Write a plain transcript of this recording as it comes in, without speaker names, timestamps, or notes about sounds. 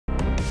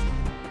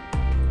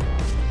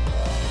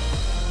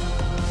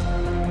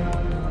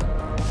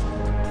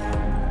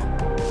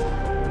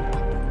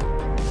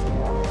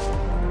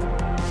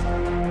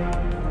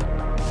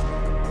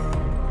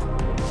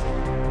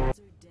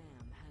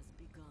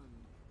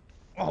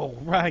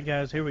Alright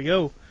guys, here we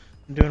go.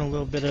 I'm doing a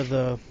little bit of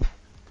the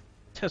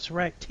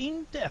Tesseract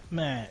Team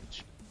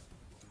Deathmatch.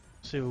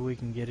 See what we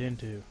can get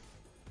into.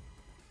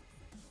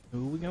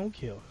 Who we gonna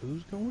kill?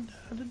 Who's gonna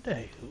die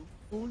today? Who's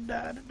gonna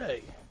die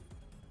today?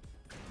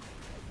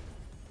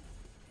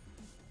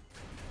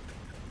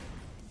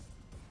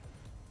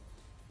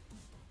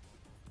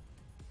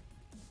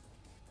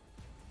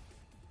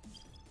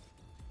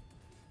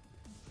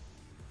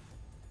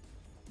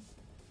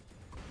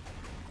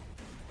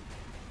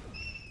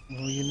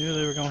 Well, you knew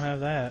they were gonna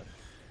have that.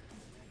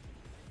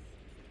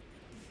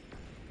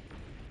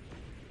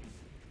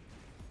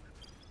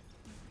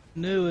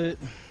 Knew it.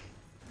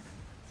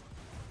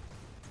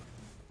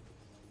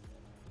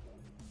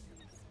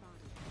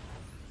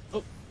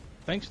 Oh,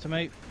 thanks,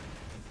 teammate.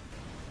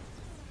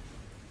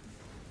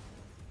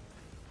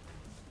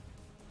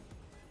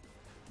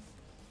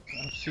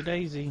 Oopsie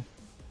daisy.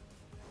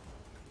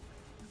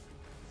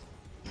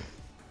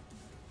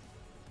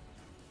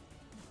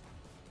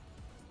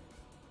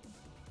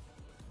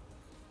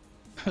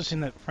 I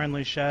seen that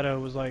friendly shadow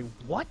was like,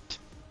 what?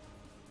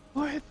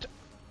 What?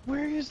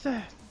 Where is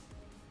that?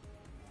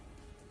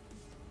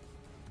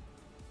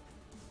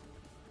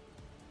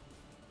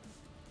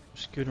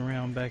 Scooting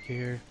around back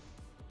here.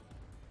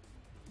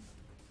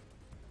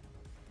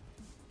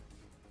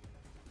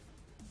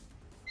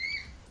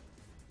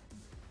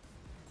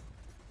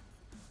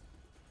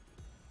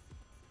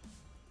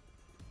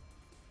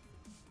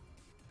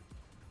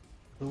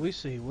 What do we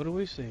see? What do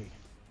we see?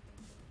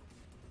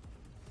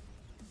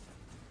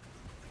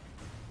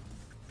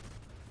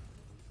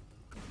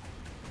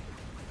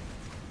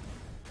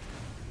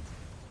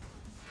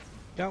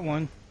 Got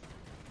one.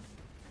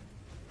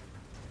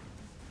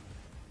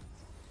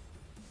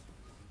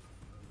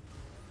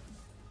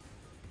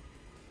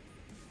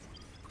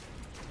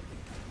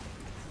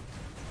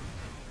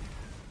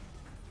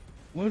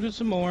 Wounded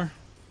some more.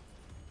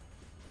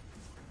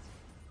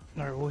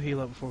 Alright, we'll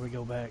heal up before we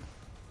go back.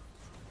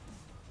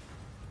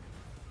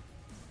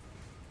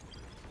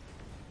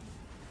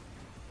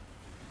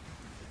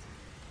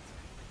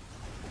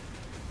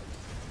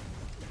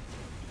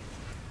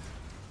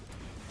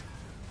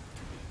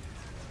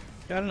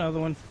 Got another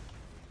one.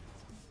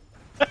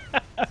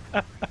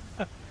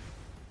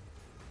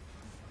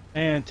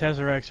 Man,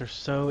 Tesseracts are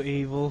so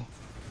evil.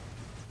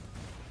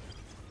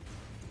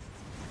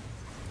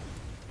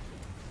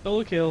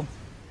 Stole a kill.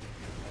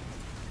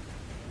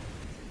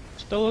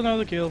 Stole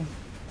another kill.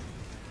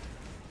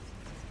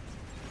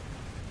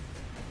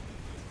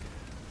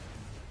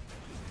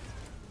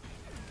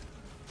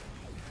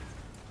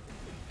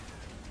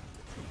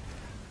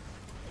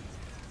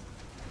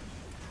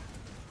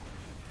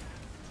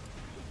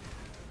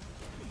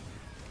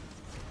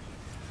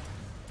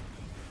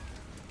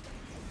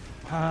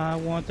 I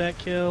want that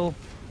kill.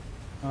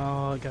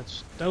 Oh, it got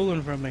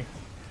stolen from me.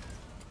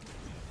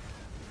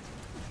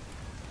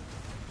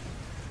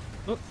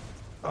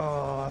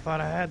 Oh, I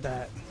thought I had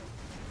that.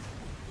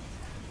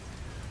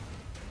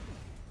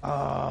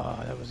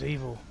 Oh, that was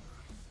evil.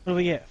 What do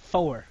we get?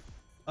 4.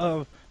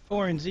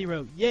 4 and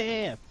 0.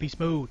 Yeah! Beast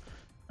mode.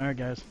 Alright,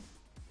 guys.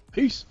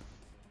 Peace.